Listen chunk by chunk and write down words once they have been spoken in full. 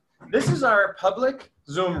this is our public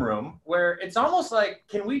Zoom room where it's almost like,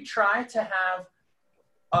 can we try to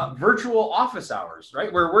have virtual office hours,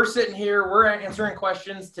 right? Where we're sitting here, we're answering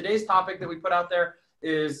questions. Today's topic that we put out there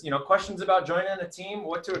is, questions about joining a team,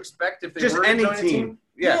 what to expect if they just were any to join a team.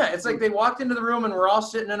 Yeah, it's like they walked into the room and we're all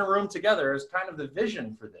sitting in a room together is kind of the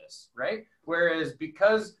vision for this, right? Whereas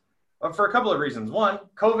because for a couple of reasons. One,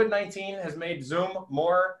 COVID-19 has made Zoom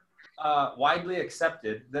more widely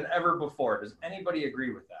accepted than ever before. Does anybody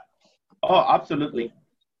agree with that? Oh, absolutely.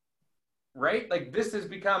 Right? Like this is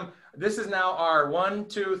now our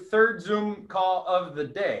third Zoom call of the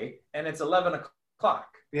day, and it's 11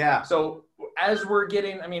 o'clock. Yeah. So as we're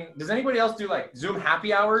getting, does anybody else do like Zoom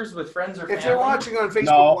happy hours with friends or family? If you're watching on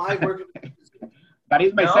Facebook Live, that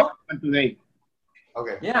is my second one today.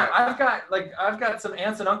 Okay. Yeah, I've got some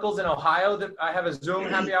aunts and uncles in Ohio that I have a Zoom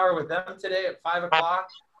happy hour with them today at 5 o'clock.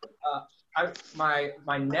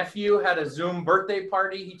 My nephew had a Zoom birthday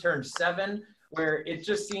party. He turned 7, where it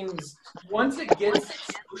just seems once it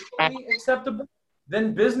gets socially acceptable,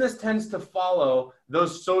 then business tends to follow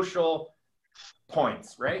those social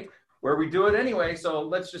points, right? Where we do it anyway. So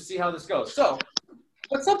let's just see how this goes. So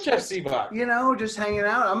what's up, Jeff Sibbach? Just hanging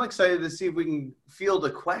out. I'm excited to see if we can field a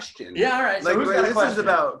question. Yeah, all right. So this is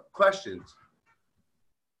about questions.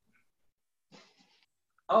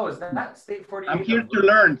 Oh, is that State 48? I'm here to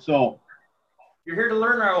learn, so. You're here to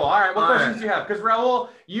learn, Raul. All right, what questions do you have? Because Raul,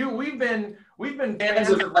 we've been fans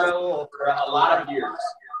of Raul for a lot of years.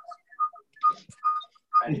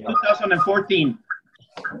 2014.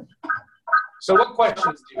 So what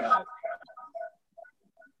questions do you have?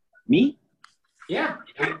 Me? Yeah.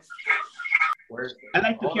 I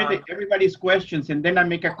like to hear everybody's questions, and then I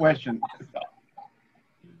make a question.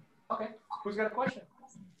 Okay. Who's got a question?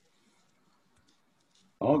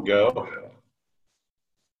 I'll go.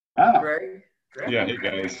 Greg? Yeah, hey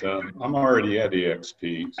guys. I'm already at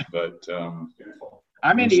EXP, but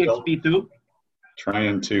I'm in EXP too.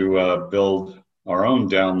 Trying to build our own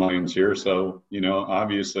downlines here. So,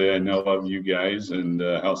 obviously I know of you guys and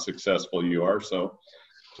how successful you are. So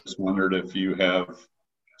just wondered if you have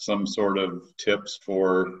some sort of tips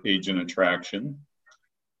for agent attraction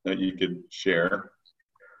that you could share.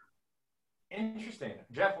 Interesting.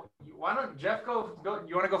 Jeff, why don't Jeff go?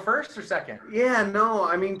 You want to go first or second? Yeah, no,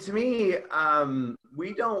 to me,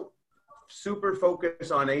 we don't super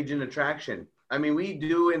focus on agent attraction. We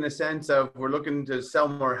do in the sense of we're looking to sell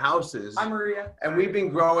more houses. Hi, Maria. And we've been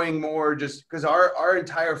growing more just because our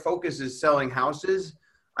entire focus is selling houses.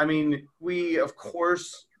 We, of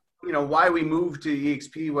course, why we moved to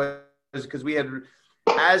EXP was because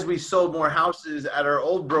as we sold more houses at our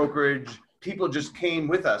old brokerage, people just came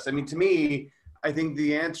with us. To me, I think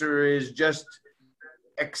the answer is just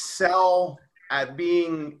excel at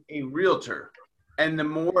being a realtor. And the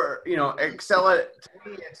more, excel at, to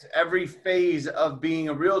me, it's every phase of being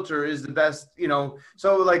a realtor is the best,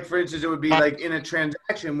 So like, for instance, it would be like in a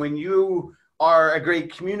transaction, when you are a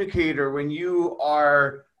great communicator, when you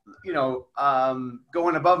are,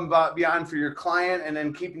 going above and beyond for your client and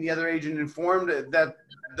then keeping the other agent informed, that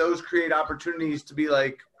those create opportunities to be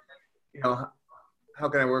like, how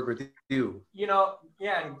can I work with you?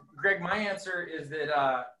 Yeah, and Greg, my answer is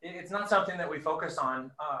that it's not something that we focus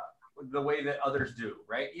on the way that others do,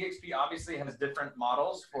 right? EXP obviously has different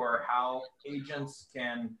models for how agents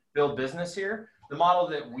can build business here. The model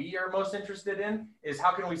that we are most interested in is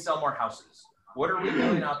how can we sell more houses? What are we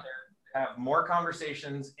doing out there to have more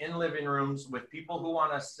conversations in living rooms with people who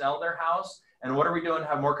want to sell their house? And what are we doing to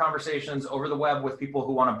have more conversations over the web with people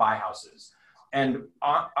who want to buy houses? And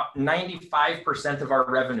 95% of our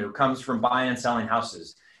revenue comes from buying and selling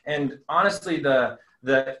houses. And honestly, the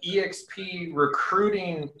EXP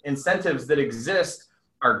recruiting incentives that exist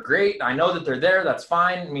are great. I know that they're there. That's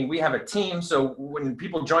fine. We have a team. So when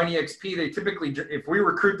people join EXP, they typically, if we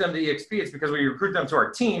recruit them to EXP, it's because we recruit them to our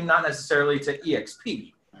team, not necessarily to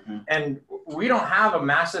EXP. Mm-hmm. And we don't have a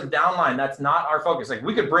massive downline. That's not our focus. Like,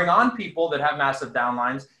 we could bring on people that have massive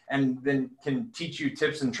downlines and then can teach you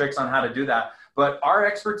tips and tricks on how to do that. But our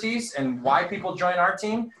expertise and why people join our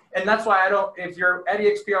team, and that's why if you're at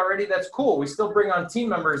EXP already, that's cool. We still bring on team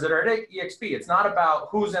members that are at EXP. It's not about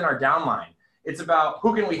who's in our downline. It's about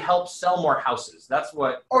who can we help sell more houses. That's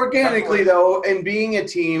what organically though, and being a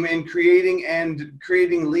team and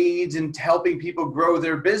creating leads and helping people grow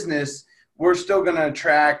their business, we're still going to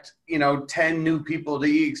attract, 10 new people to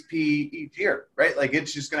EXP each year, right? Like,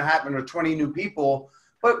 it's just going to happen with 20 new people.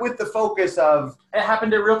 But with the focus of... It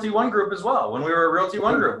happened at Realty One Group as well. When we were a Realty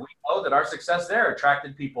One Group, we know that our success there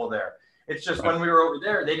attracted people there. It's just when we were over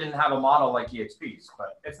there, they didn't have a model like EXP's.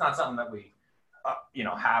 But it's not something that we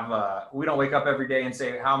we don't wake up every day and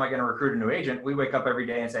say, how am I going to recruit a new agent? We wake up every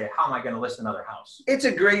day and say, how am I going to list another house? It's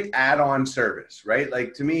a great add-on service, right?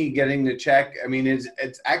 Like to me, getting the check, I mean,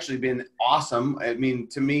 it's actually been awesome. I mean,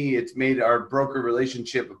 to me, it's made our broker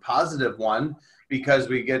relationship a positive one because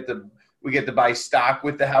we get to buy stock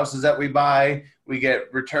with the houses that we buy. We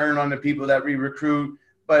get return on the people that we recruit.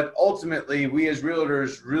 But ultimately, we as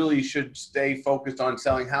realtors really should stay focused on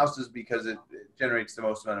selling houses because it generates the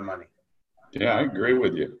most amount of money. Yeah, I agree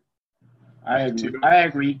with you. I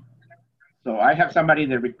agree. So I have somebody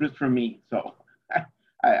that recruits for me. So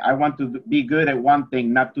I want to be good at one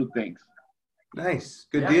thing, not two things. Nice.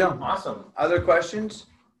 Good deal. Awesome. Other questions?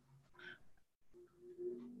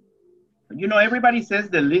 You know, everybody says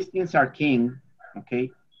the listings are king.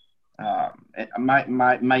 Okay.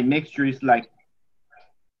 My mixture is like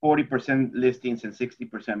 40% listings and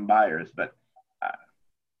 60% buyers, but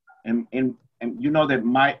and you know that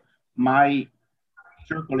my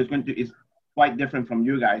circle is quite different from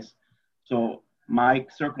you guys. So my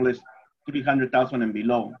circle is 300,000 and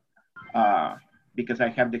below because I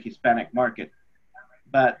have the Hispanic market,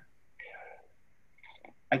 but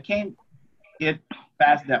I can't get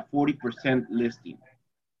past that 40% listing.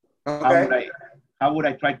 Okay. How would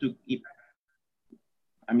I try to keep?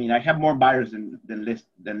 I mean, I have more buyers than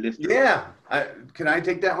listers. Yeah. Can I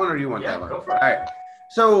take that one or do you want that one? Go for it. All right.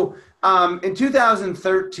 So in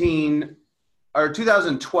 2013 or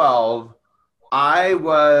 2012,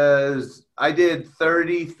 I did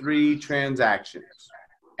 33 transactions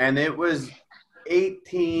and it was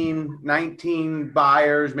 18, 19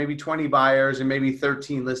 buyers, maybe 20 buyers and maybe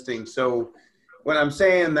 13 listings. So when I'm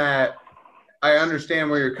saying that I understand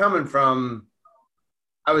where you're coming from,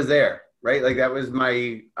 I was there, right? Like that was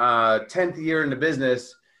my 10th year in the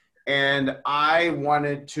business and I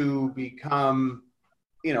wanted to become,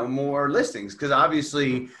 more listings because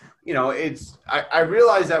obviously, I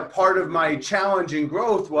realized that part of my challenge and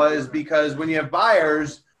growth was because when you have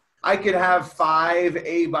buyers, I could have 5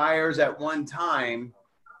 A buyers at one time,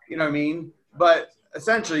 you know what I mean? But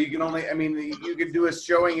essentially you can only, you could do a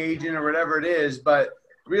showing agent or whatever it is, but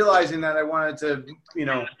realizing that I wanted to,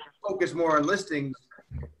 focus more on listings.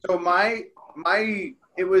 So I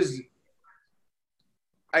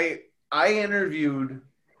interviewed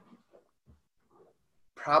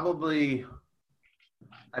probably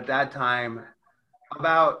at that time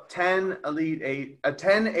about 10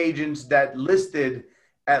 agents that listed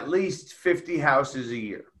at least 50 houses a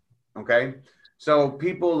year. Okay. So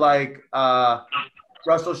people like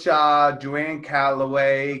Russell Shaw, Joanne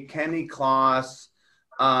Calloway, Kenny Kloss,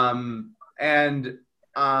 and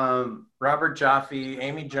Robert Jaffe,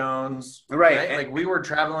 Amy Jones. Right. Like we were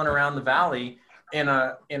traveling around the valley in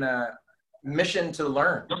a mission to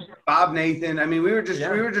learn. Bob Nathan. I mean, we were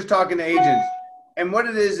just talking to agents. And what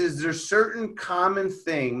it is there's certain common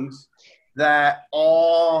things that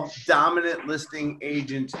all dominant listing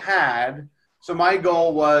agents had. So my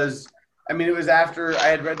goal was, it was after I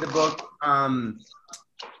had read the book from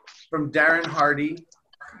Darren Hardy,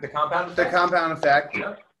 The Compound Effect.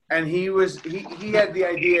 Yeah. And he had the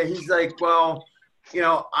idea. He's like, well,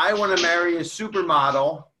 I want to marry a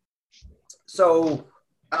supermodel. So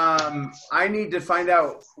I need to find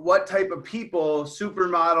out what type of people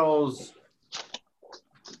supermodels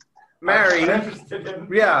marry.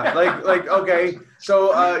 Yeah, like okay.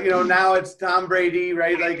 So now it's Tom Brady,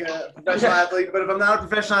 right? Like a professional athlete. But if I'm not a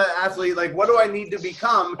professional athlete, like what do I need to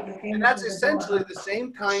become? And that's essentially the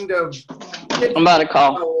same kind of I'm about to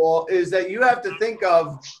call. Is that you have to think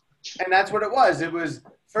of, and that's what it was. It was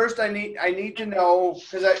first I need to know,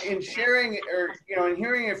 because in sharing in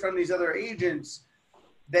hearing it from these other agents,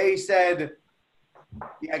 they said,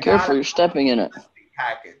 careful, you're stepping in it.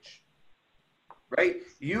 Package, right?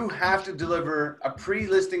 You have to deliver a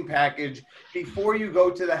pre-listing package before you go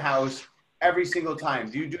to the house every single time.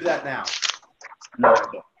 Do you do that now? No.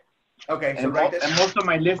 Okay, so and most of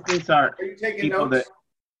my listings are you taking notes?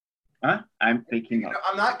 I'm taking notes.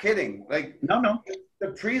 I'm not kidding. Like no. The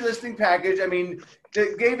pre-listing package,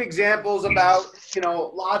 they gave examples about,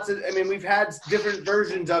 lots of, we've had different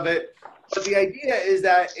versions of it. But the idea is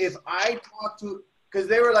that if I talk to, because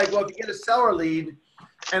they were like, well, if you get a seller lead,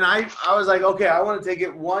 and I was like, okay, I want to take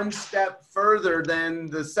it one step further than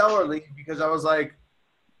the seller lead, because I was like,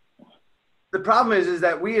 the problem is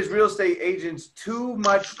that we as real estate agents too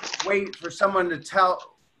much wait for someone to tell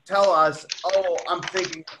us, oh, I'm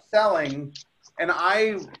thinking of selling. And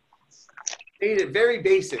I made it very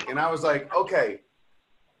basic. And I was like, okay,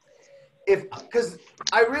 because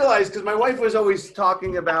I realized, because my wife was always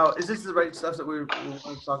talking about, is this the right stuff that we want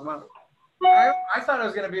to talk about? I thought it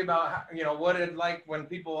was going to be about, you know, what it like when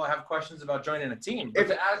people have questions about joining a team.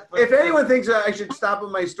 If anyone thinks that I should stop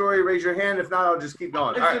with my story, raise your hand. If not, I'll just keep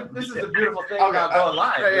going. This is the beautiful thing about going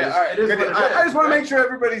live. Yeah, all right. I just want to make sure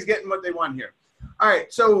everybody's getting what they want here. All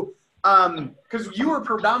right. So, because you were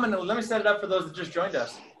predominantly, let me set it up for those that just joined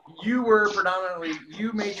us.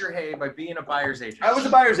 You made your hay by being a buyer's agent. I was a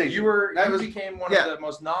buyer's agent. You became one of the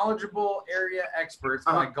most knowledgeable area experts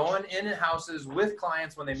by going in houses with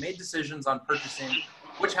clients when they made decisions on purchasing,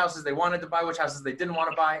 which houses they wanted to buy, which houses they didn't want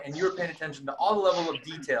to buy, and you were paying attention to all the level of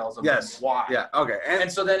details of why. Yeah, okay.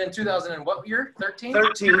 And so then in 2000 and what year? 13?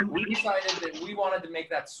 13. We decided that we wanted to make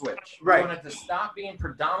that switch. Right. We wanted to stop being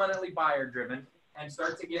predominantly buyer-driven and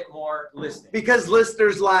start to get more listings. Because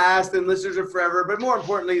listers last and listers are forever, but more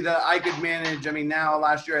importantly, that I could manage, I mean, now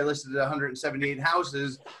last year I listed 178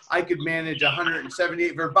 houses. I could manage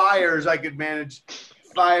 178 for buyers. I could manage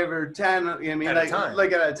 5 or 10, I mean, at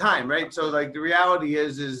a time, right? So like the reality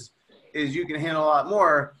is you can handle a lot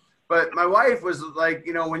more. But my wife was like,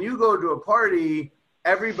 you know, when you go to a party,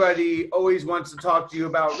 everybody always wants to talk to you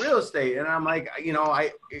about real estate. And I'm like, you know,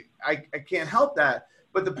 I can't help that.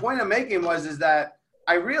 But the point I'm making is that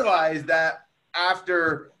I realized that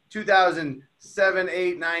after 2007,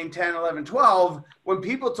 8, 9, 10, 11, 12, when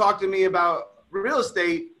people talk to me about real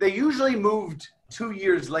estate, they usually moved 2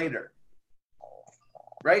 years later,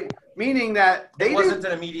 right? Meaning that it wasn't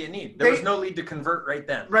an immediate need. There was no lead to convert right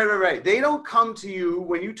then. Right. They don't come to you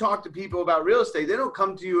when you talk to people about real estate. They don't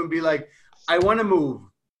come to you and be like, I want to move.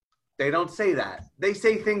 They don't say that. They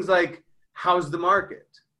say things like, how's the market?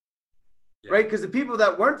 Yeah. Right? Because the people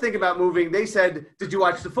that weren't thinking about moving, they said, did you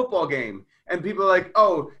watch the football game? And people are like,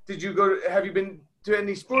 oh, have you been to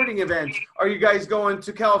any sporting events? Are you guys going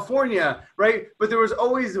to California? Right? But there was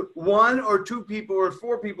always 1 or 2 people or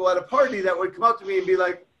 4 people at a party that would come up to me and be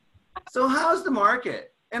like, so how's the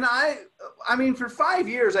market? And I mean, for 5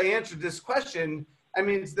 years, I answered this question. I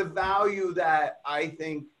mean, it's the value that I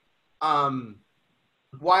think,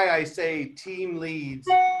 why I say team leads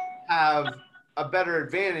have a better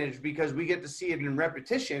advantage, because we get to see it in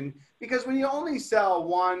repetition. Because when you only sell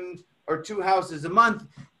 1 or 2 houses a month,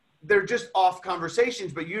 they're just off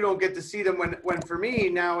conversations, but you don't get to see them when for me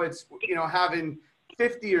now it's, you know, having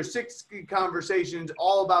 50 or 60 conversations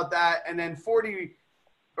all about that. And then 40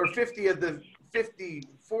 or 50 of the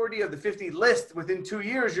 50 list within 2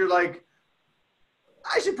 years, you're like,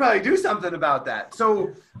 I should probably do something about that.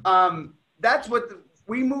 So that's what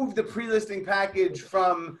we moved the pre-listing package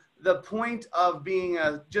from the point of being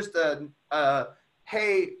just a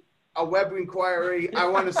web inquiry, I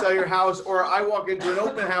want to sell your house, or I walk into an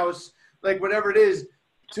open house, like whatever it is,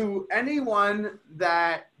 to anyone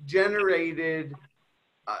that generated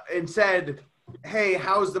and said, hey,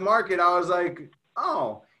 how's the market? I was like,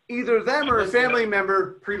 oh, either them or a family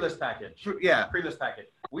member. Pre-list package. Yeah. Pre-list package.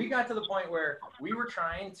 We got to the point where we were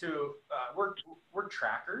trying to, we're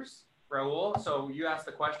trackers, Raul. So you asked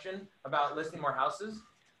the question about listing more houses.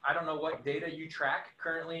 I don't know what data you track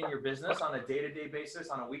currently in your business on a day-to-day basis,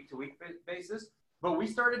 on a week-to-week basis, but we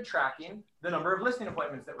started tracking the number of listing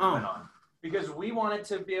appointments that we went on, because we wanted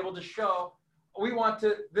to be able to show, we want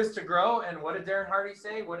this to grow. And what did Darren Hardy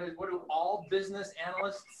say? What do all business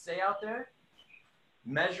analysts say out there?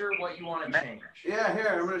 Measure what you want to change. Yeah, here,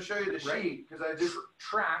 I'm going to show you the sheet, because I just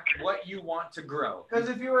track what you want to grow. Because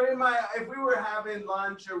if we were having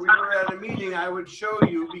lunch or we were at a meeting, I would show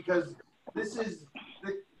you, because this is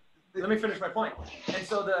let me finish my point. And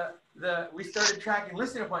so we started tracking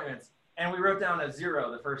listing appointments, and we wrote down a 0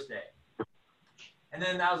 the first day. And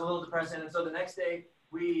then that was a little depressing. And so the next day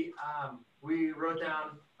we wrote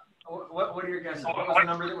down, what are your guesses? What was the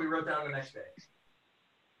number that we wrote down the next day?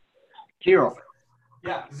 0.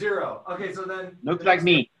 Yeah, 0. Okay, so then looks like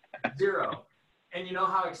me. 0. And you know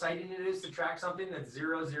how exciting it is to track something that's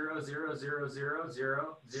 0, 0, 0, 0, 0,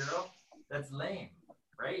 0, 0? That's lame.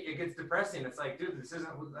 Right? It gets depressing. It's like, dude,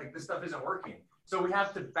 this stuff isn't working. So we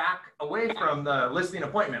have to back away from the listing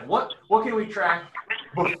appointment. What can we track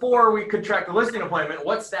before we could track the listing appointment?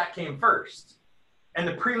 What stat came first? And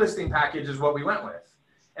the pre-listing package is what we went with.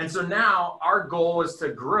 And so now our goal was to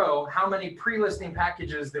grow how many pre-listing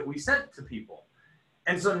packages that we sent to people.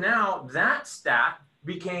 And so now that stat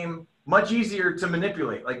became much easier to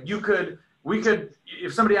manipulate. Like we could,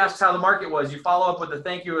 if somebody asks how the market was, you follow up with a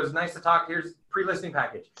thank you. It was nice to talk. Here's pre-listing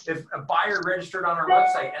package. If a buyer registered on our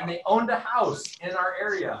website and they owned a house in our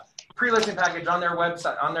area, pre-listing package on their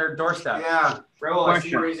website, on their doorstep. Yeah. Raul, I see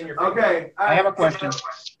you raising your finger. Okay. I have a question.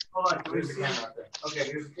 Hold on. Here's the camera up there. Okay,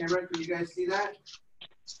 here's the camera. Can you guys see that?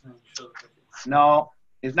 No,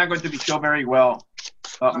 it's not going to be shown very well,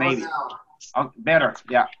 but maybe. Better,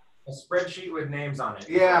 yeah. A spreadsheet with names on it.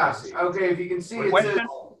 Yeah. Okay. If you can see, it says Question?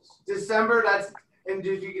 December. And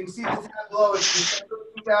if you can see the tab below, it's December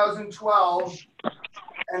 2012.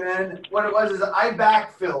 And then what it was is I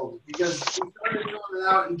backfilled because we started filling it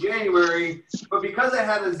out in January. But because I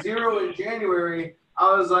had a 0 in January,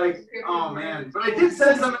 I was like, oh man. But I did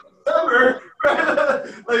send some in December.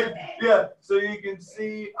 Like, yeah. So you can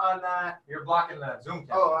see on that. You're blocking that Zoom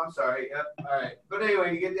camera. Oh, I'm sorry. Yep. All right. But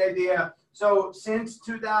anyway, you get the idea. So since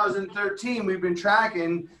 2013, we've been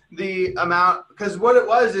tracking the amount, because what it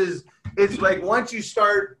was is it's like once you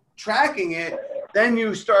start tracking it, then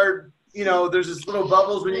you start, there's this little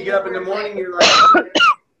bubbles when you get up in the morning. You're like,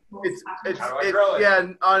 it's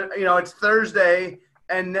Thursday,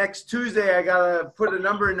 and next Tuesday I gotta put a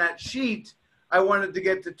number in that sheet. I wanted to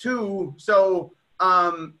get to 2. So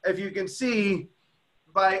if you can see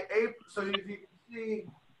by April, so if you can see,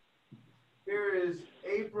 here is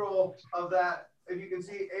April of that. If you can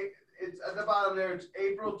see, it's at the bottom there. It's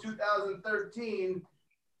April 2013.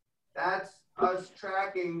 That's us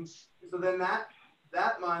tracking. So then that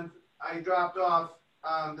month I dropped off.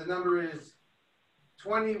 The number is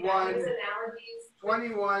 21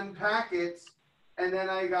 packets, and then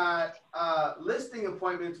I got listing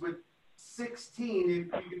appointments with 16. You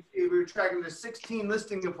can see we were tracking the 16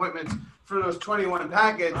 listing appointments for those 21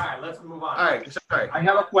 packets. All right, let's move on. All right, sorry. I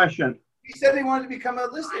have a question. He said he wanted to become a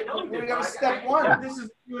listing. We got step 1. This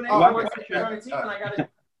is Q&A. Oh, For what's like to join a team, and I got a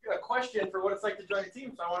question for what it's like to join a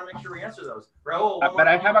team, so I want to make sure we answer those. Raul, But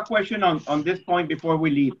I have a question on this point before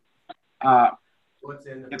we leave. What's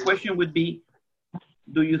in The question would be,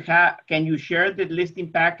 can you share the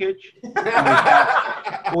listing package?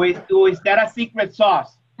 or is that a secret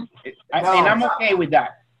sauce? And I'm okay with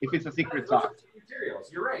that if it's a secret sauce.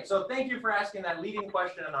 Materials. You're right. So thank you for asking that leading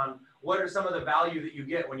question on what are some of the value that you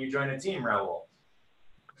get when you join a team, Raul.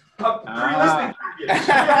 A pre-listing package.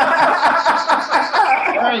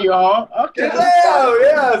 There you go. Okay. Oh,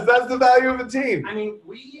 yes, that's the value of a team. I mean,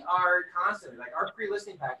 we are constantly, like our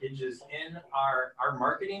pre-listing package is in our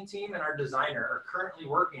marketing team, and our designer are currently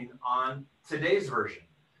working on today's version,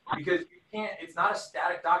 because it's not a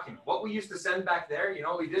static document. What we used to send back there,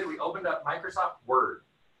 what we did? We opened up Microsoft Word.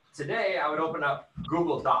 Today, I would open up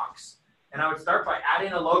Google Docs, and I would start by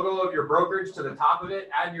adding a logo of your brokerage to the top of it,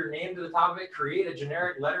 add your name to the top of it, create a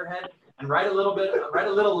generic letterhead, and write a little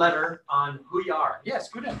letter on who you are. Yes,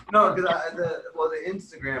 go ahead. No, because the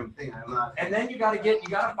Instagram thing, I'm not. And then you got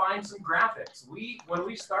to find some graphics. When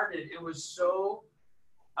we started, it was so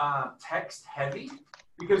text heavy,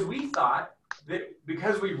 because we thought that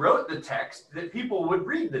because we wrote the text that people would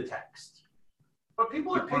read the text. But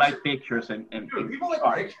people like pictures and people like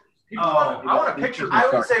pictures. I want a picture. I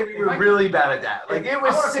would say we were really bad at that. Like it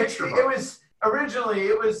was 60. Originally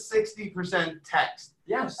it was 60% text.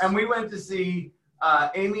 Yes. And we went to see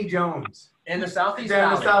Amy Jones in the Southeast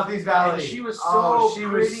Valley. The Southeast Valley. And she was so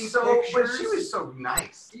pretty. But she was so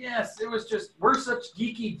nice. Yes, it was just, we're such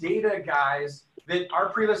geeky data guys that our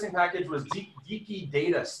pre-listing package was geeky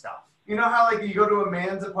data stuff. You know how like you go to a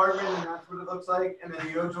man's apartment and that's what it looks like, and then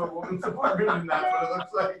you go to a woman's apartment and that's what it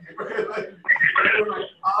looks like.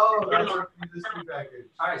 Oh, that's our pre-listing package.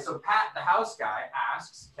 All right, so Pat, the house guy,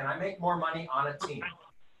 asks, "Can I make more money on a team?"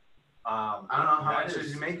 I don't know how much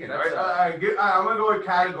is you making. All right, I'm gonna go with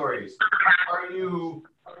categories. Are you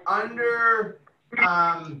under,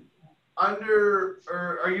 or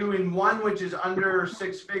are you in one which is under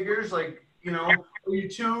 6 figures? Like, are you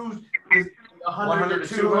 2? 100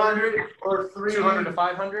 to 200, or 3 200 to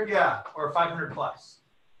 500, yeah, or 500 plus.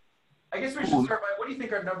 I guess we should start by, what do you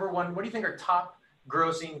think our number one? What do you think our top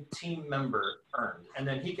grossing team member earned? And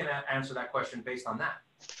then he can answer that question based on that.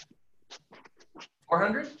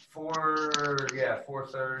 400? 430.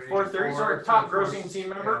 430. So our top grossing team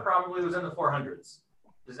member probably was in the 400s.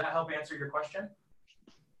 Does that help answer your question?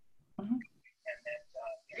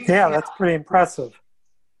 Yeah, that's pretty impressive.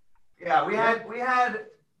 Yeah, we had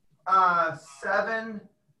 7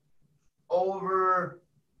 over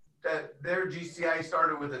that. Their GCI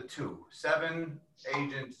started with a 2. 7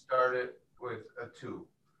 agents started with a 2.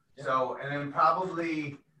 Yeah. So, and then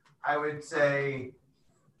probably I would say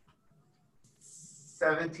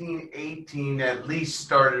 17, 18 at least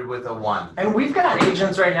started with a 1. And we've got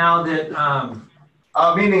agents right now that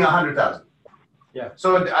meaning 100,000. Yeah.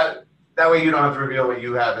 So that way you don't have to reveal what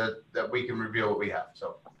you have. That we can reveal what we have.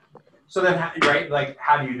 So then, right, like,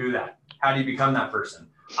 how do you do that? How do you become that person?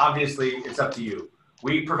 Obviously, it's up to you.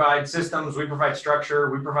 We provide systems, we provide structure,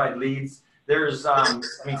 we provide leads. There's,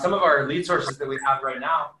 some of our lead sources that we have right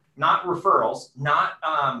now, not referrals, not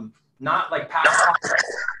like past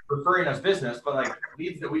referring us business, but like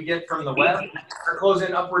leads that we get from the web are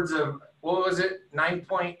closing upwards of what was it?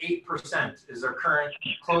 9.8% is our current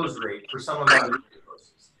close rate for some of our lead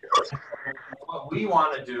courses. What we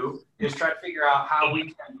want to do is try to figure out how we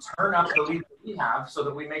can turn up the leads that we have so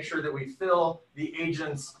that we make sure that we fill the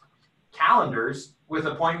agents' calendars with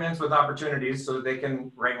appointments, with opportunities, so that they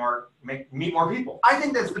can meet more people. I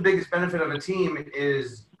think that's the biggest benefit of a team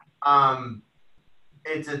is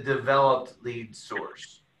it's a developed lead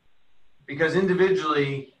source. Because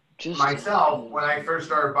individually, myself, when I first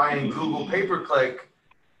started buying Google pay-per-click,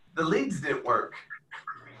 the leads didn't work.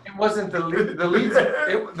 It wasn't the leads.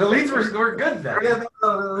 The leads were good then. Yeah,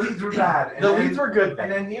 the leads were bad. The leads were good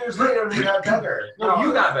then. And then years later, they got better. No,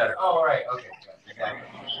 you got better. Oh, all right. Okay. Exactly.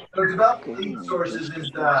 So developed lead sources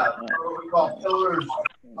is what we call pillars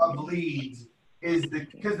of leads.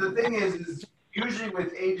 Because the thing is usually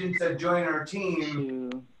with agents that join our team,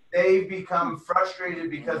 they become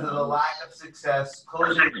frustrated because of the lack of success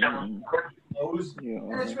closing close.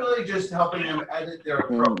 And it's really just helping them edit their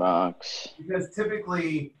approach. Because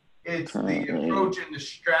typically it's the approach and the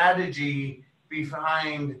strategy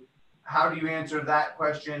behind how do you answer that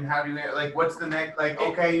question? How do you, like, what's the next, like,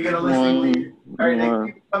 okay, you get a listing lead. All right,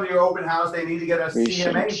 they come to your open house, they need to get a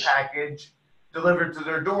CMA package delivered to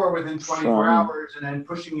their door within 24 hours and then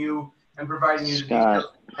pushing you and providing you the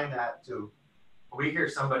details behind that too. We hear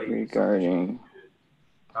somebody regarding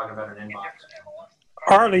talking about an inbox.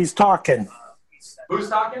 Arlie's talking. Who's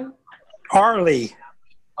talking? Arlie.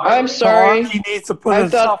 I'm sorry. He needs to put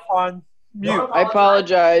himself on mute. I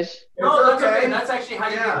apologize. No, that's okay. That's actually how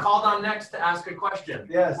you get called on next to ask a question.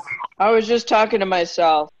 Yes. I was just talking to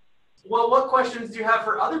myself. Well, what questions do you have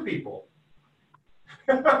for other people?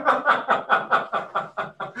 Was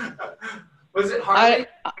it Harley?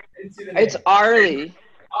 It's Arlie.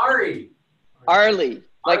 Arlie.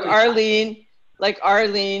 Like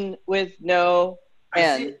Arlene with no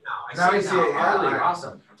N. I see it now. Arlie,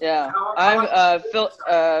 awesome. Yeah. I'm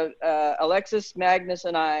Alexis, Magnus,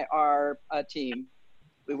 and I are a team.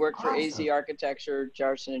 We work for AZ Architecture,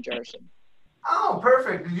 Jarson and Jarson. Oh,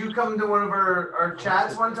 perfect. Did you come to one of our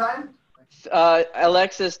chats one time?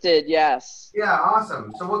 Alexis did, yes. Yeah,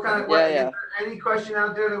 awesome. So what kind of, is there any question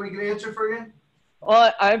out there that we can answer for you?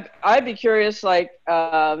 Well, I'd be curious, like,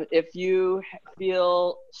 if you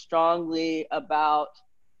feel strongly about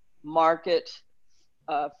market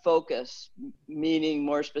focus, meaning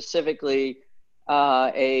more specifically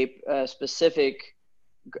a specific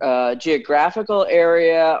geographical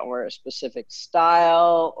area or a specific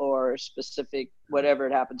style or a specific whatever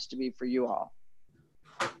it happens to be for you all.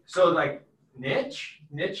 So like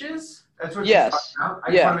niches? That's what yes.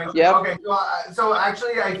 Okay. So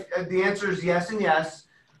actually, the answer is yes and yes.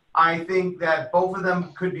 I think that both of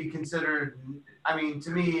them could be considered. I mean,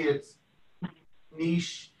 to me, it's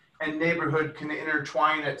niche and neighborhood can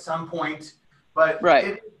intertwine at some point, but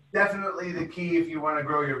it's definitely the key if you want to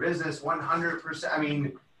grow your business. 100%. I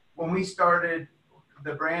mean, when we started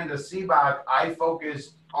the brand of Sibbach, I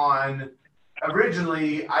focused on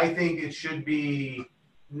originally. I think it should be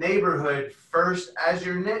neighborhood first as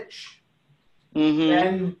your niche.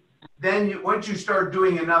 And then once you start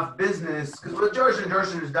doing enough business, because what Jarson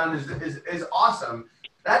has done is awesome.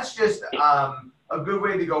 That's just a good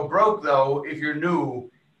way to go broke, though, if you're new,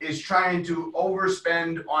 is trying to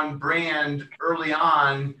overspend on brand early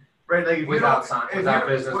on, right? Like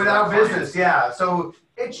without business, yeah. So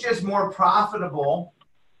it's just more profitable,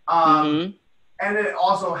 and it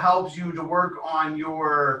also helps you to work on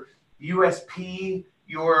your USP,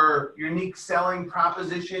 your unique selling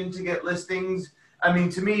proposition to get listings. I mean,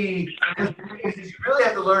 to me, you really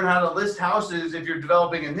have to learn how to list houses if you're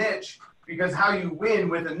developing a niche, because how you win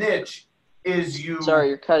with a niche is you... Sorry,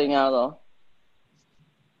 you're cutting out though.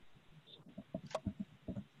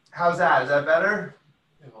 How's that? Is that better?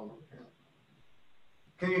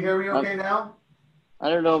 Can you hear me okay now? I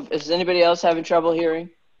don't know. Is anybody else having trouble hearing?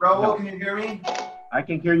 Raul, can you hear me? I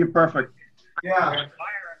can hear you perfect. Yeah.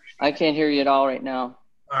 I can't hear you at all right now.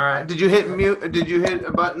 All right. Did you hit mute? Did you hit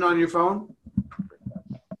a button on your phone?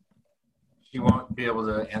 She won't be able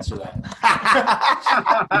to answer that.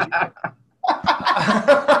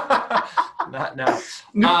 Not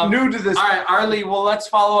now. New to this. All right, Arlie. Well, let's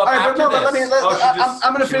follow up after this.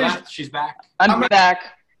 I'm going to finish. She's back. I'm back.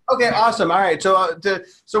 Okay, awesome. All right. So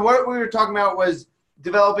what we were talking about was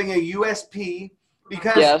developing a USP,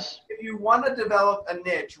 because if you want to develop a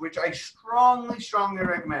niche, which I strongly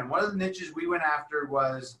recommend, one of the niches we went after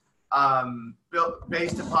was built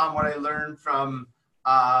based upon what I learned from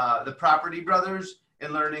the Property Brothers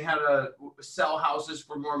and learning how to sell houses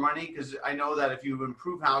for more money, because I know that if you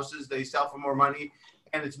improve houses, they sell for more money,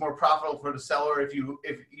 and it's more profitable for the seller if you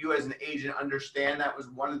as an agent understand that was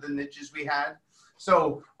one of the niches we had.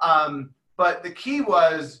 So, but the key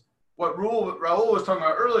was what Raul was talking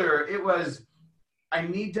about earlier. It was, I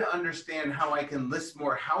need to understand how I can list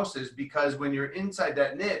more houses, because when you're inside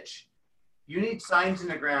that niche, you need signs in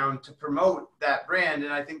the ground to promote that brand.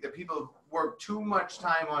 And I think that people work too much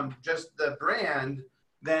time on just the brand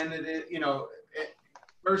than it is,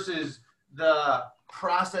 versus the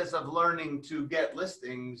process of learning to get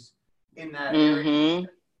listings in that area.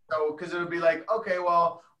 So, because it would be like, okay,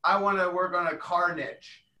 well, I want to work on a car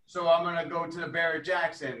niche, so I'm going to go to the Barrett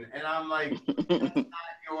Jackson, and I'm like,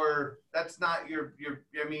 that's not your,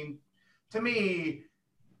 I mean, to me,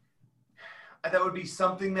 that would be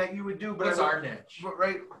something that you would do. But what's our niche?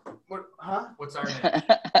 Right? What? Huh? What's our niche?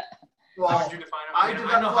 Well, how would you define it? I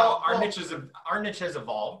know how our niche has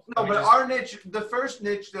evolved. No, but our niche, the first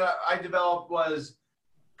niche that I developed was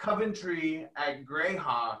Coventry at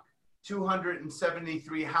Greyhawk,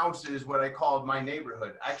 273 houses, what I called my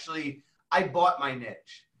neighborhood. Actually, I bought my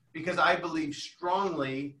niche because I believe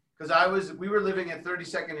strongly, because we were living at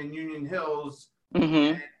 32nd and Union Hills,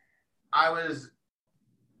 and I was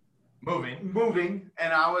moving,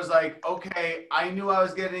 and I was like, okay, I knew I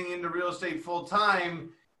was getting into real estate full time,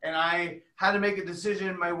 and I had to make a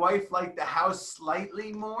decision. My wife liked the house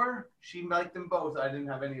slightly more. She liked them both. I didn't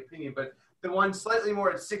have any opinion, but the one slightly more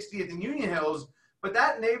at 60th and Union Hills. But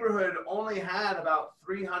that neighborhood only had about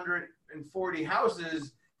 340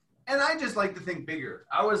 houses, and I just like to think bigger.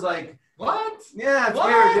 I was like, what? Yeah, it's what?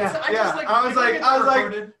 weird. Yeah, I was like,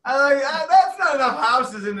 that's not enough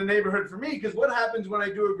houses in the neighborhood for me. Because what happens when I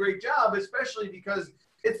do a great job, especially because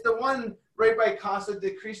it's the one right by Casa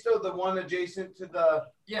de Cristo, the one adjacent to the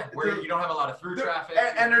where you don't have a lot of through traffic,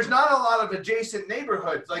 and there's not a lot of adjacent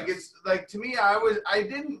neighborhoods. Like it's like, to me, I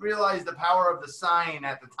didn't realize the power of the sign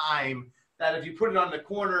at the time, that if you put it on the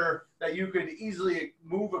corner, that you could easily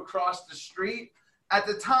move across the street. At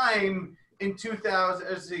the time, in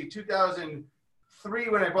 2003,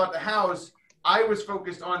 when I bought the house, I was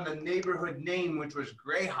focused on the neighborhood name, which was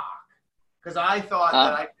Greyhawk, because I thought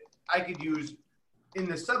that I could use in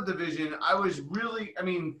the subdivision. I was really,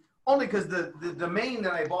 only because the domain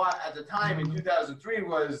that I bought at the time in 2003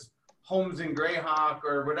 was Homes in Greyhawk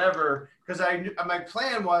or whatever, because my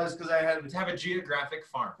plan was, because I had to have a geographic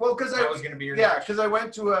farm. Well, because that was going to be your because I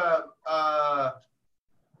went to a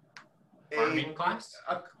farming class.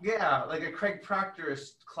 Like a Craig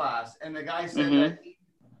Proctorist class, and the guy said that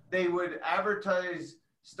they would advertise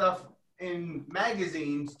stuff in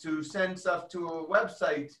magazines to send stuff to a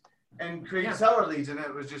website and create seller leads, and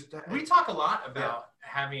it was just. We talk a lot about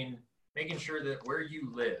making sure that where you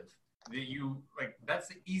live, that's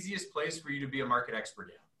the easiest place for you to be a market expert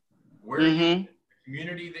in. Where the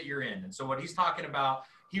community that you're in. And so what he's talking about,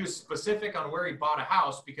 he was specific on where he bought a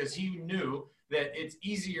house because he knew that it's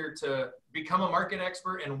easier to become a market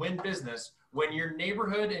expert and win business when your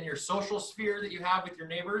neighborhood and your social sphere that you have with your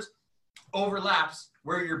neighbors overlaps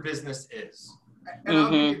where your business is. And I'll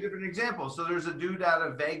give you a different example. So there's a dude out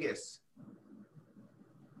of Vegas,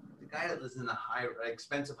 the guy that lives in the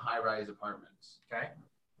expensive high-rise apartments. Okay.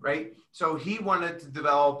 Right? So he wanted to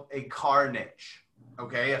develop a car niche.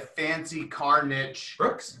 Okay, a fancy car niche.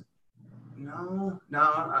 Brooks? No,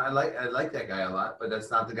 I like that guy a lot, but that's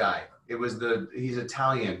not the guy. It was he's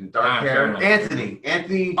Italian, dark hair. Anthony.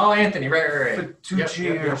 Oh, Anthony, right.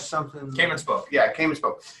 Fettucci or something. Came and spoke. Yeah, came and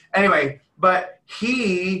spoke. Anyway, but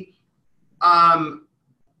he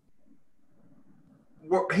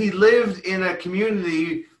lived in a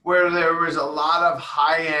community where there was a lot of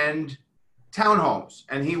high-end townhomes,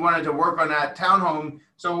 and he wanted to work on that townhome.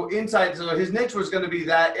 So his niche was going to be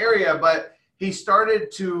that area, but he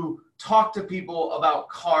started to talk to people about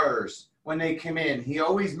cars when they came in. He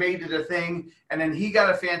always made it a thing, and then he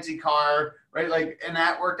got a fancy car, right? And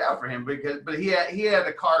that worked out for him but he had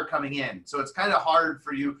a car coming in. So it's kind of hard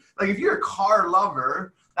for you. Like if you're a car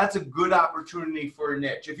lover, that's a good opportunity for a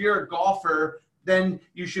niche. If you're a golfer, then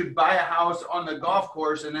you should buy a house on the golf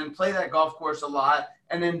course and then play that golf course a lot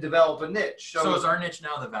and then develop a niche. So is our niche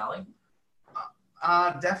now the Valley?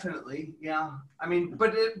 Definitely, yeah.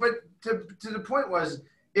 But to the point was,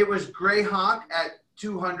 it was Greyhawk at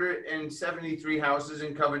 273 houses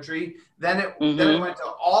in Coventry. Then it went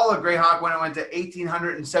to all of Greyhawk when it went to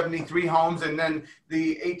 1,873 homes, and then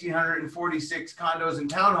the 1,846 condos and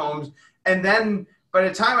townhomes. And then by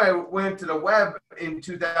the time I went to the web in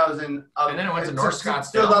 2000, and then it went to North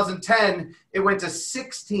Scottsdale. 2010, it went to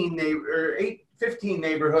 15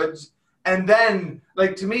 neighborhoods. And then,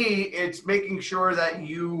 to me, it's making sure that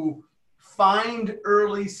you find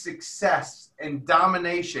early success and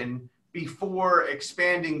domination before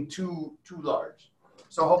expanding too large.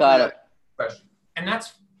 So hopefully that question. And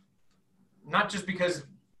that's not just because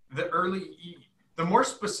the the more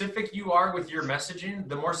specific you are with your messaging,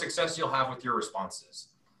 the more success you'll have with your responses.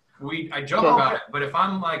 I joke about it, but if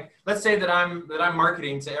I'm like, let's say that I'm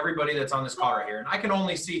marketing to everybody that's on this call right here, and I can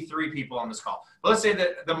only see 3 people on this call. But let's say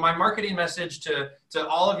that my marketing message to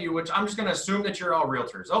all of you, which I'm just going to assume that you're all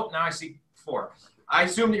realtors. Oh, now I see 4. I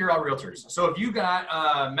assume that you're all realtors. So if you got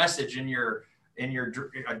a message in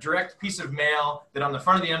a direct piece of mail that on the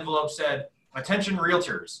front of the envelope said, "Attention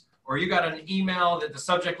realtors," or you got an email that the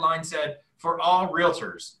subject line said, "For all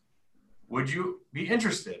realtors," would you be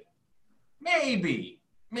interested? Maybe.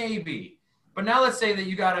 But now let's say that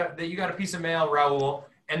you got a piece of mail, Raul,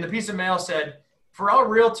 and the piece of mail said, "For all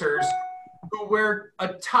realtors who wear a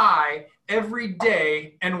tie every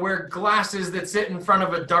day and wear glasses that sit in front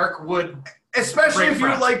of a dark wood." Especially if you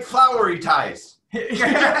like flowery ties.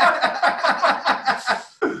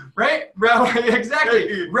 Right? Raul,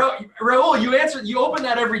 exactly. Raul, you open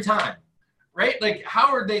that every time. Right? Like,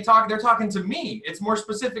 how are they talking? They're talking to me. It's more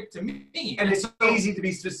specific to me. And it's easy to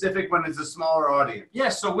be specific when it's a smaller audience.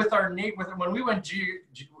 Yes. So with when we went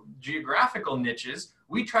geographical niches,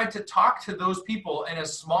 we tried to talk to those people in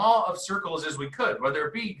as small of circles as we could, whether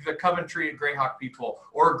it be the Coventry Greyhawk people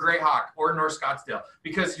or Greyhawk or North Scottsdale,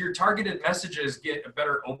 because your targeted messages get a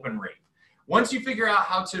better open rate. Once you figure out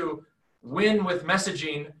how to win with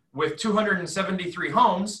messaging with 273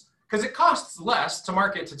 homes, because it costs less to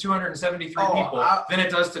market to 273 people than it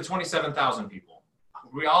does to 27,000 people.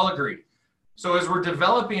 We all agree. So as we're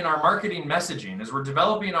developing our marketing messaging, as we're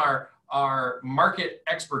developing our market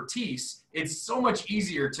expertise, it's so much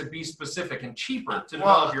easier to be specific and cheaper to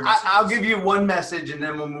develop your message. I'll give you one message and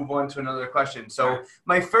then we'll move on to another question. So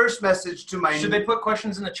my first message to my... Should they put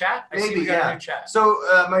questions in the chat? Maybe, yeah. Chat. So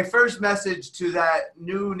my first message to that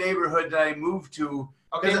new neighborhood that I moved to...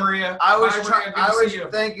 Okay, Maria.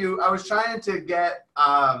 Thank you. I was trying to get...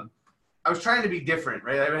 I was trying to be different,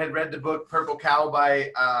 right? I had read the book Purple Cow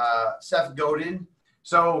by Seth Godin.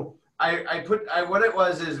 So what it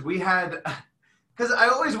was is we had... Because I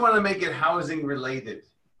always want to make it housing related,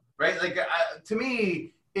 right? Like to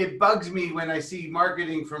me, it bugs me when I see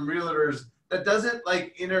marketing from realtors that doesn't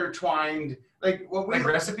like intertwined, like what we... Like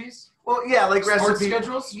recipes? Well, yeah, like sports recipes.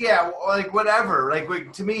 schedules? Yeah, like whatever.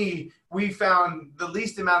 Like to me, we found the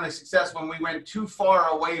least amount of success when we went too far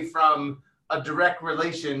away from a direct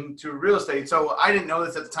relation to real estate. So I didn't know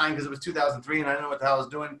this at the time because it was 2003 and I didn't know what the hell I was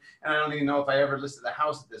doing. And I don't even know if I ever listed a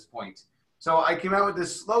house at this point. So I came out with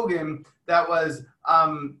this slogan that was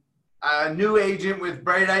a new agent with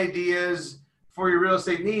bright ideas for your real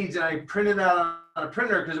estate needs. And I printed it out on a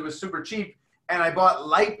printer because it was super cheap. And I bought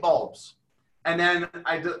light bulbs. And then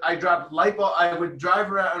I dropped light bulb. I would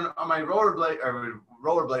drive around on my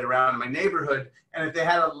rollerblade around in my neighborhood. And if they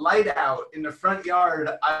had a light out in the front yard,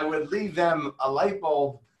 I would leave them a light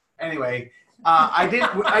bulb. Anyway, I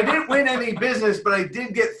didn't win any business, but I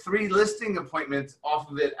did get 3 listing appointments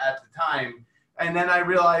off of it at the time. And then I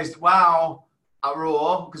realized, wow,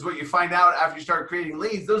 Raul, because what you find out after you start creating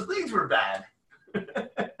leads, those leads were bad.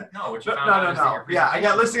 No, what you found out is that your Yeah, I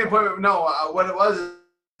got listing appointment. No, what it was is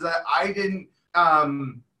that I didn't.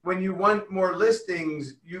 When you want more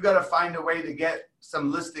listings, you got to find a way to get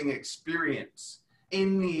some listing experience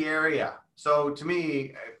in the area. So to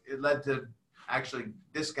me, it led to actually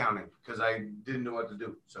discounting because I didn't know what to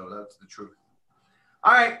do. So that's the truth.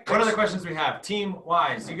 All right. What other questions we have?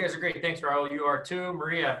 Team-wise, you guys are great. Thanks, Raul. You are too.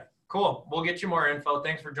 Maria, cool. We'll get you more info.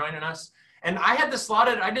 Thanks for joining us. And I had this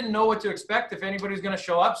slotted. I didn't know what to expect if anybody's going to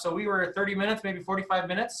show up. So we were 30 minutes, maybe 45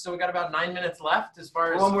 minutes. So we got about 9 minutes left as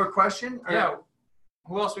far as. One more question? Yeah.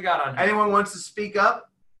 Who else we got on here? Anyone wants to speak up?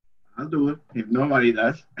 I'll do it if nobody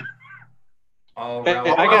does. Oh, hey,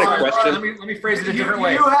 I got a question. Let me phrase it a different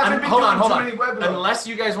way. Hold on. Unless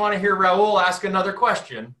you guys want to hear Raul ask another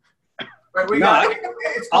question. Right,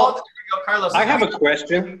 Carlos. I have a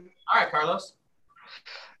question. All right, Carlos.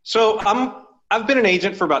 So I've been an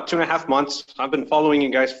agent for about 2.5 months. I've been following you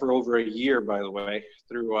guys for over a year, by the way,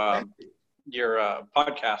 through your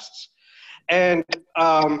podcasts. And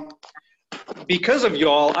because of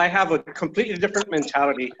y'all, I have a completely different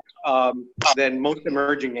mentality than most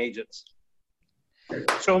emerging agents.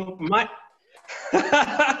 So my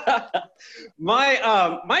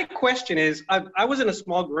question is, I was in a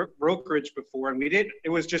small brokerage before, and it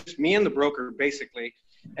was just me and the broker basically,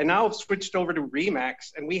 and now I've switched over to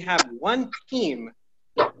Remax, and we have one team.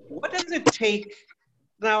 What does it take?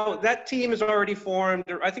 Now that team is already formed.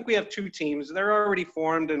 I think we have 2 teams. They're already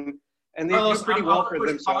formed, and they do pretty well for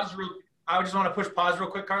themselves. I just want to push pause real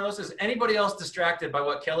quick, Carlos. Is anybody else distracted by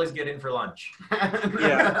what Kelly's getting for lunch?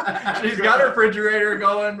 Yeah. She's got her refrigerator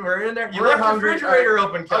going. We're in there. You left the refrigerator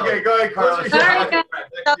open, Kelly. Okay, go ahead, Carlos. Sorry,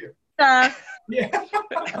 guys. Yeah.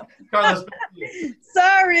 Carlos, back to you.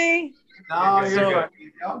 Sorry. No, You're you're good.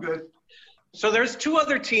 good. All good. So there's two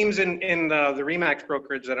other teams in the Remax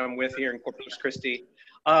brokerage that I'm with here in Corpus Christi.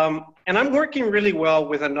 And I'm working really well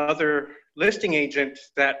with another listing agent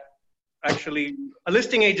that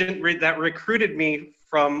that recruited me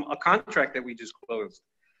from a contract that we just closed.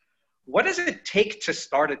 What does it take to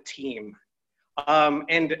start a team? How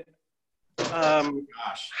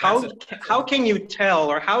can you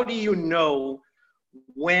tell, or how do you know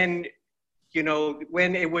when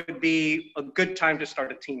it would be a good time to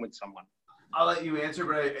start a team with someone? I'll let you answer,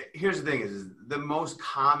 but here's the thing: is the most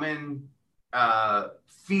common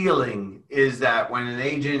feeling is that when an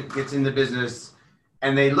agent gets in the business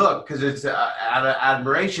and they look, because it's out of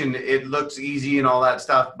admiration, it looks easy and all that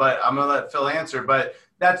stuff. But I'm gonna let Phil answer, but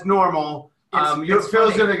that's normal.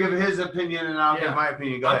 Phil's gonna give his opinion, and I'll give my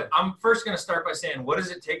opinion. Go ahead. I'm first gonna start by saying, what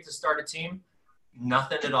does it take to start a team?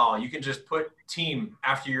 Nothing at all. You can just put team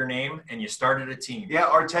after your name and you started a team. Yeah,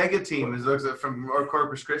 Ortega team looks from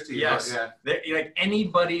Corpus Christi. Yes. Yeah. Like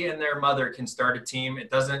anybody and their mother can start a team.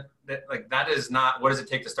 It doesn't that is not what does it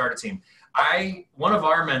take to start a team. One of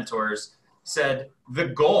our mentors said the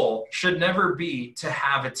goal should never be to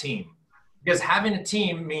have a team, because having a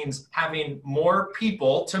team means having more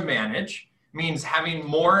people to manage, means having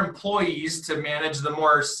more employees to manage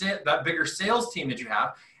that bigger sales team that you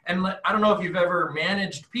have. And I don't know if you've ever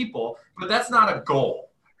managed people, but that's not a goal,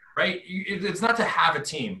 right? It's not to have a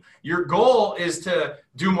team. Your goal is to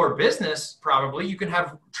do more business, probably. You can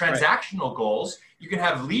have transactional goals. You can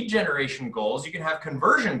have lead generation goals. You can have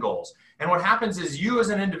conversion goals. And what happens is you as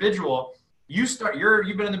an individual, you've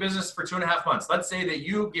been in the business for 2.5 months. Let's say that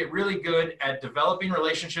you get really good at developing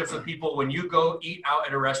relationships with people when you go eat out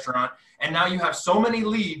at a restaurant. And now you have so many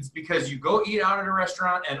leads because you go eat out at a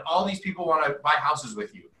restaurant and all these people want to buy houses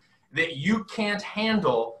with you, that you can't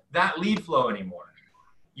handle that lead flow anymore.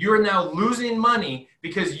 You're now losing money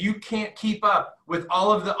because you can't keep up with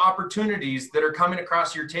all of the opportunities that are coming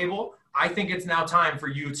across your table. I think it's now time for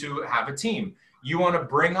you to have a team. You want to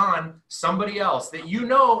bring on somebody else that you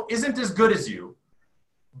know isn't as good as you,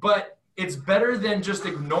 but it's better than just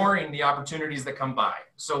ignoring the opportunities that come by.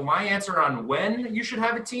 So my answer on when you should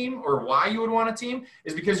have a team or why you would want a team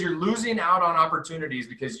is because you're losing out on opportunities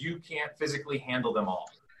because you can't physically handle them all.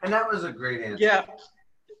 And that was a great answer.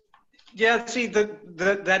 Yeah. See,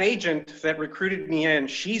 that agent that recruited me in,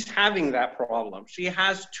 she's having that problem. She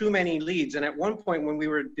has too many leads. And at one point when we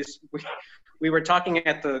were talking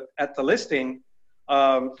at the listing,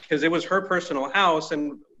 because it was her personal house,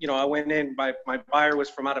 and I went in. My buyer was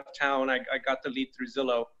from out of town. I got the lead through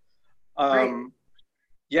Zillow.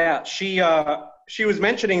 She was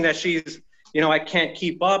mentioning that she's, I can't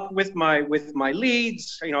keep up with my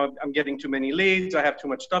leads. I'm getting too many leads. I have too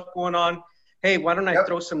much stuff going on. Hey, why don't I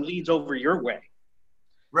throw some leads over your way?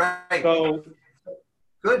 Right. So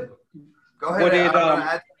good. Go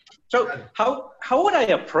ahead. How would I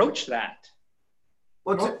approach that?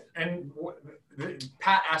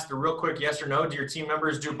 Pat asked a real quick yes or no. Do your team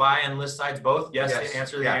members do buy and list sides both? Yes. They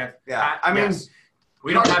answer the answer. Yeah. Pat, yes.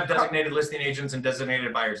 We don't have designated listing agents and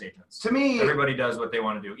designated buyers agents. To me, everybody does what they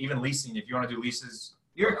want to do. Even leasing, if you want to do leases.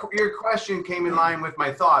 Your question came in line with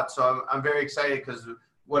my thoughts, so I'm very excited because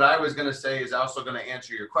what I was going to say is also going to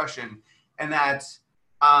answer your question, and that's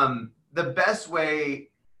the best way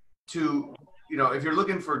to, if you're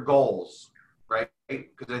looking for goals, right?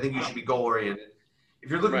 Because I think you should be goal oriented. If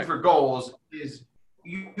you're looking for goals, is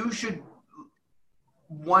you should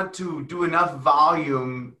want to do enough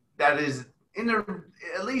volume that is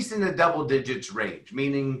at least in the double digits range,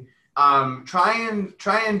 meaning try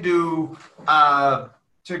and do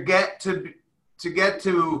to get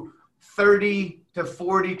to 30 to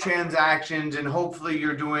 40 transactions, and hopefully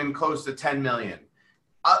you're doing close to 10 million.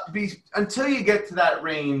 Until you get to that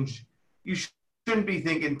range, you shouldn't be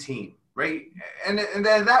thinking team, right? And then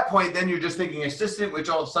at that point, then you're just thinking assistant, which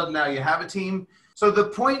all of a sudden now you have a team. So the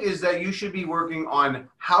point is that you should be working on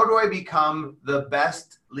how do I become the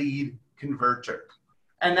best lead converter?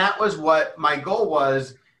 And that was what my goal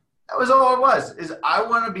was. That was all it was, is I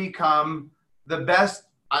want to become the best.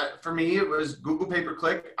 For me, it was Google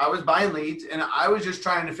pay-per-click. I was buying leads, and I was just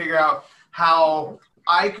trying to figure out how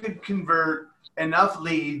I could convert enough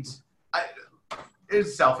leads.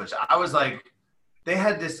 It's selfish. I was like, they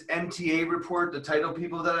had this MTA report, the title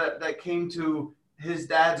people that came to his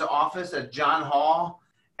dad's office at John Hall.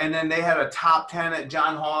 And then they had a top 10 at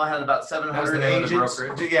John Hall. I had about 700 agents.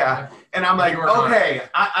 Yeah. And I'm like, okay,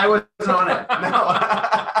 I wasn't on it. No.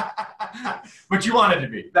 But you wanted to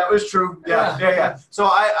be. That was true. Yeah. So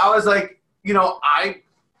I was like,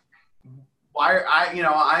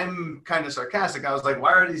 I'm kind of sarcastic. I was like,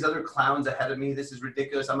 why are these other clowns ahead of me? This is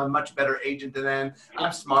ridiculous. I'm a much better agent than them.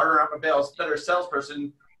 I'm smarter. I'm a better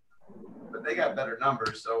salesperson, but they got better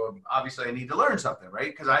numbers. So obviously I need to learn something,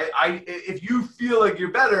 right? Because if you feel like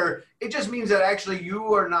you're better, it just means that actually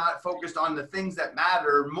you are not focused on the things that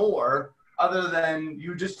matter more other than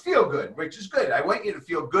you just feel good, which is good. I want you to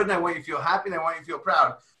feel good and I want you to feel happy and I want you to feel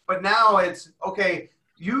proud. But now it's, okay,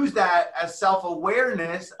 use that as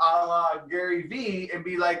self-awareness a la Gary Vee and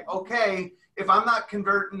be like, okay, if I'm not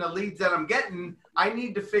converting the leads that I'm getting, I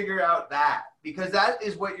need to figure out that, because that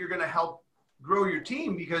is what you're going to help grow your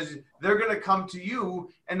team, because they're going to come to you.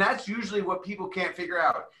 And that's usually what people can't figure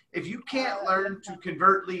out. If you can't learn to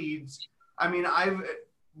convert leads, I mean,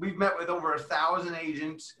 we've met with over 1,000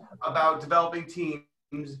 agents about developing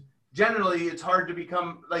teams. Generally, it's hard to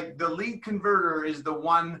become, like, the lead converter is the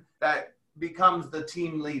one that becomes the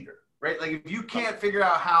team leader, right? Like, if you can't figure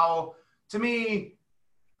out how, to me,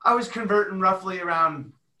 I was converting roughly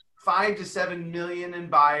around 5 to 7 million in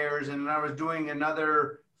buyers, and I was doing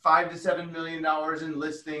another $5 to $7 million in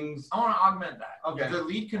listings. I want to augment that. Okay. The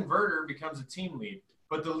lead converter becomes a team lead,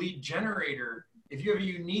 but the lead generator, if you have a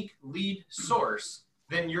unique lead source,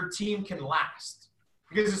 then your team can last.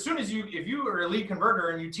 Because as soon as if you are a lead converter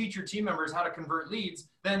and you teach your team members how to convert leads,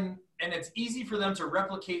 then, and it's easy for them to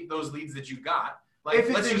replicate those leads that you got. Like, if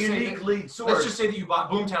it's a unique lead source. Let's just say that you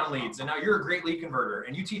bought Boomtown leads and now you're a great lead converter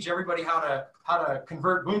and you teach everybody how to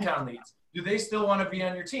convert Boomtown leads. Do they still want to be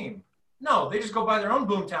on your team? No, they just go buy their own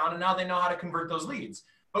Boomtown and now they know how to convert those leads.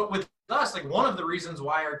 But with us, like, one of the reasons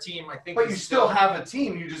why our team, I think, but you still have a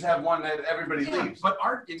team. You just have one that everybody leaves. But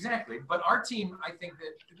our team, I think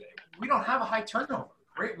that we don't have a high turnover.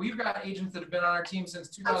 Right? We've got agents that have been on our team since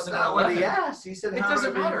 2011. That's not what he asked. He said it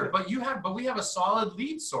doesn't matter. But we have a solid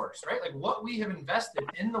lead source, right? Like, what we have invested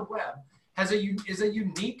in the web is a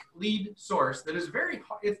unique lead source that is very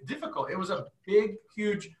hard. It's difficult. It was a big,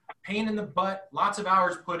 huge pain in the butt, lots of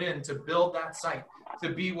hours put in to build that site to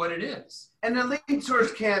be what it is. And the lead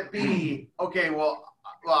source can't be, okay,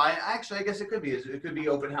 I guess it could be. It could be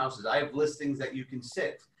open houses. I have listings that you can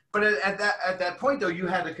sit. But at that point, though, you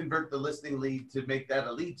had to convert the listing lead to make that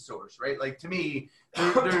a lead source, right? Like, to me,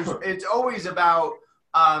 it's always about,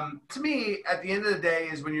 to me, at the end of the day,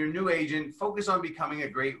 is when you're a new agent, focus on becoming a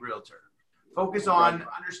great realtor. Focus on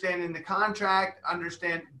understanding the contract, and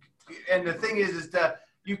the thing is that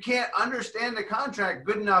you can't understand the contract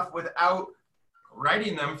good enough without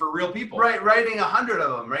writing them for real people. Right, writing 100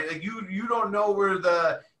 of them, right? Like, you don't know where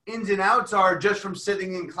the ins and outs are just from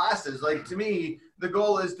sitting in classes. Like, to me, the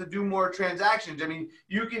goal is to do more transactions. I mean,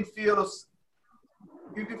 you can feel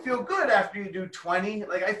good after you do 20.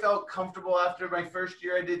 Like, I felt comfortable after my first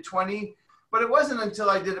year I did 20, but it wasn't until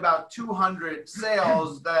I did about 200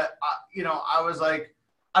 sales that, I was like,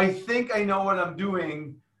 I think I know what I'm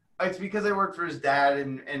doing. It's because I worked for his dad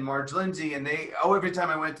and Marge Lindsay, and every time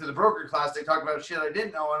I went to the broker class, they talked about shit I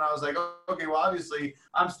didn't know. And I was like, okay, well, obviously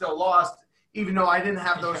I'm still lost. Even though I didn't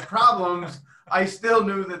have those problems, I still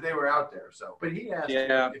knew that they were out there. So, but he asked.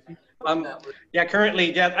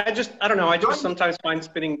 Currently, I don't know. I just sometimes find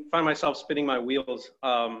myself spinning my wheels.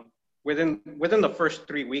 Within the first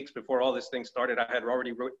 3 weeks before all this thing started, I had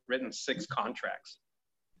already written 6 contracts.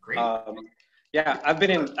 Great. I've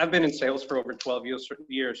been in sales for over 12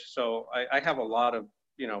 years, so I have a lot of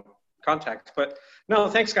contacts. But no,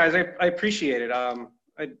 thanks, guys. I appreciate it.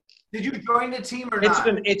 Did you join the team or not?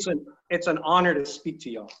 It's an honor to speak to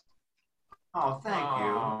y'all. Oh, thank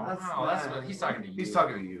you. That's what he's talking to you. He's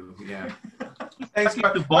talking to you. Yeah. Thanks,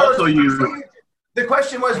 also you. The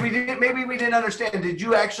question was, we didn't understand. Did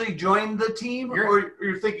you actually join the team, or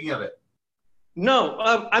you're thinking of it? No,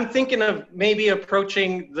 I'm thinking of maybe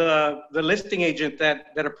approaching the listing agent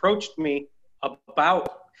that approached me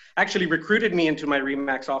actually recruited me into my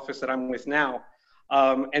RE/MAX office that I'm with now.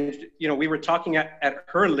 And we were talking at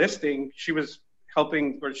her listing. She was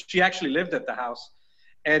helping, or she actually lived at the house.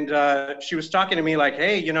 And she was talking to me like,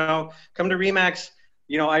 hey, come to RE/MAX.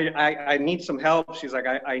 I need some help. She's like,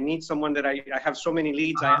 I need someone that I have so many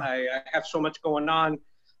leads. I have so much going on.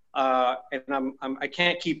 And I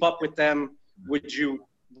can't keep up with them. Would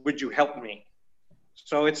you help me?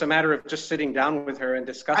 So it's a matter of just sitting down with her and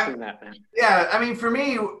discussing that, man. Yeah. I mean, for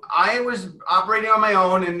me, I was operating on my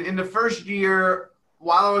own. And in the first year,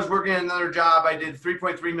 while I was working at another job, I did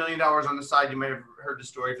 $3.3 million on the side. You may have heard the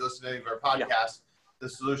story if you listen to any of our podcasts, the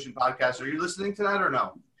Solution Podcast. Are you listening to that or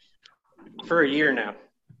no? For a year now.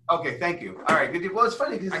 Okay, thank you. All right, good. Well, it's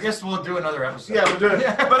funny because I guess we'll do another episode. Yeah, we'll do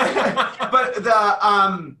it. but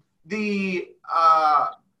the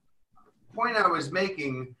point I was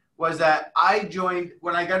making was that I joined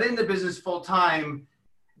when I got into business full time.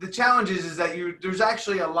 the challenge is that there's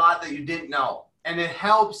actually a lot that you didn't know, and it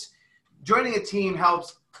helps. Joining a team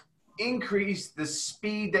helps increase the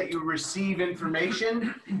speed that you receive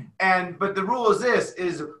information. But the rule is this: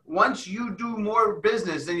 is once you do more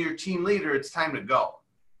business than your team leader, it's time to go.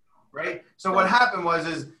 Right. So what happened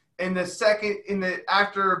was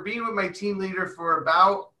after being with my team leader for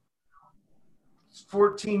about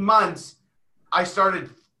 14 months, I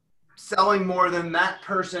started selling more than that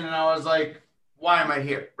person, and I was like, why am I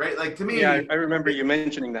here? Right? Like, to me, yeah, I remember you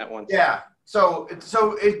mentioning that once. Yeah.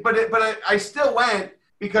 But I still went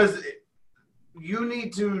because you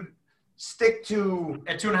need to stick to.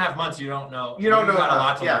 At 2.5 months, you don't know. You don't know. Got a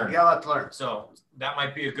lot to learn. Yeah, you got a lot to learn. So that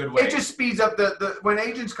might be a good way. It just speeds up when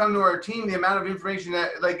agents come to our team, the amount of information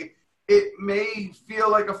that, like, it may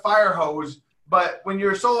feel like a fire hose, but when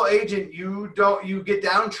you're a solo agent, you get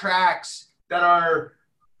down tracks that are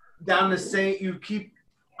down the same.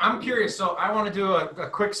 I'm curious. So I want to do a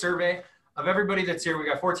quick survey of everybody that's here. We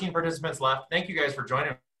got 14 participants left. Thank you guys for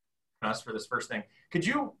joining us for this first thing. Could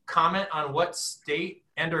you comment on what state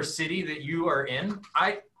and or city that you are in?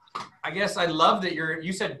 I guess I love that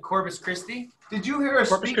you said Corpus Christi. Did you hear us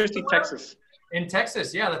Corpus Christi, Texas. In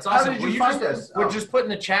Texas, yeah, that's awesome. How did you find us? We'll just put in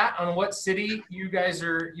the chat on what city you guys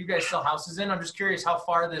sell houses in. I'm just curious how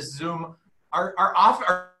far this Zoom, our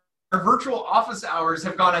virtual office hours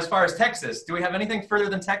have gone as far as Texas. Do we have anything further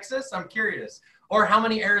than Texas? I'm curious. Or how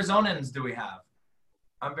many Arizonans do we have?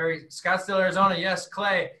 Scottsdale, Arizona. Yes,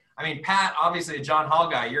 Clay. I mean, Pat, obviously a John Hall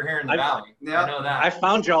guy. You're here in the Valley. Yeah. I know that. I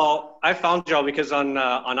found y'all because on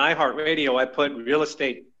iHeartRadio, I put real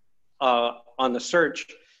estate on the search.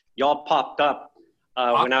 Y'all popped up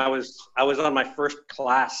when I was on my first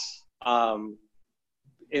class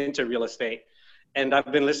into real estate, and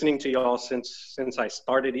I've been listening to y'all since I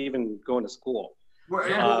started even going to school.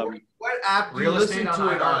 What app do you listen to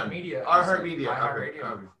it on?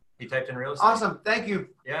 iHeartRadio. He typed in real estate. Awesome. Thank you.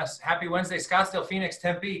 Yes. Happy Wednesday, Scottsdale, Phoenix,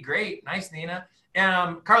 Tempe. Great. Nice, Nina.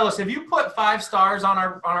 And Carlos, if you put 5 stars on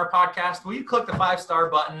our podcast, will you click the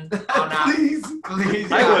 5-star button on that?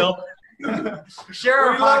 Please. I will. Share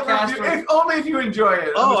our podcast. Only if you enjoy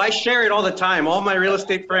it. Oh, I share it all the time. All my real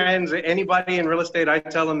estate friends, anybody in real estate, I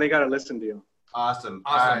tell them they got to listen to you. Awesome.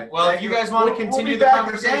 Right. Well, if you guys want to continue the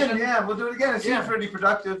conversation. Yeah, we'll do it again. It seems pretty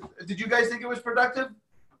productive. Did you guys think it was productive?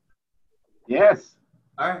 Yes.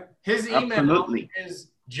 All right. His email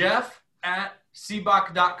is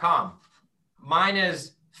jeff@sibbach.com. Mine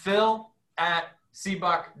is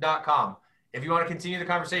phil@sibbach.com. If you want to continue the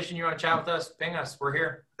conversation, you want to chat with us, ping us. We're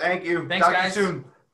here. Thank you. Thanks, Talk guys. to you soon.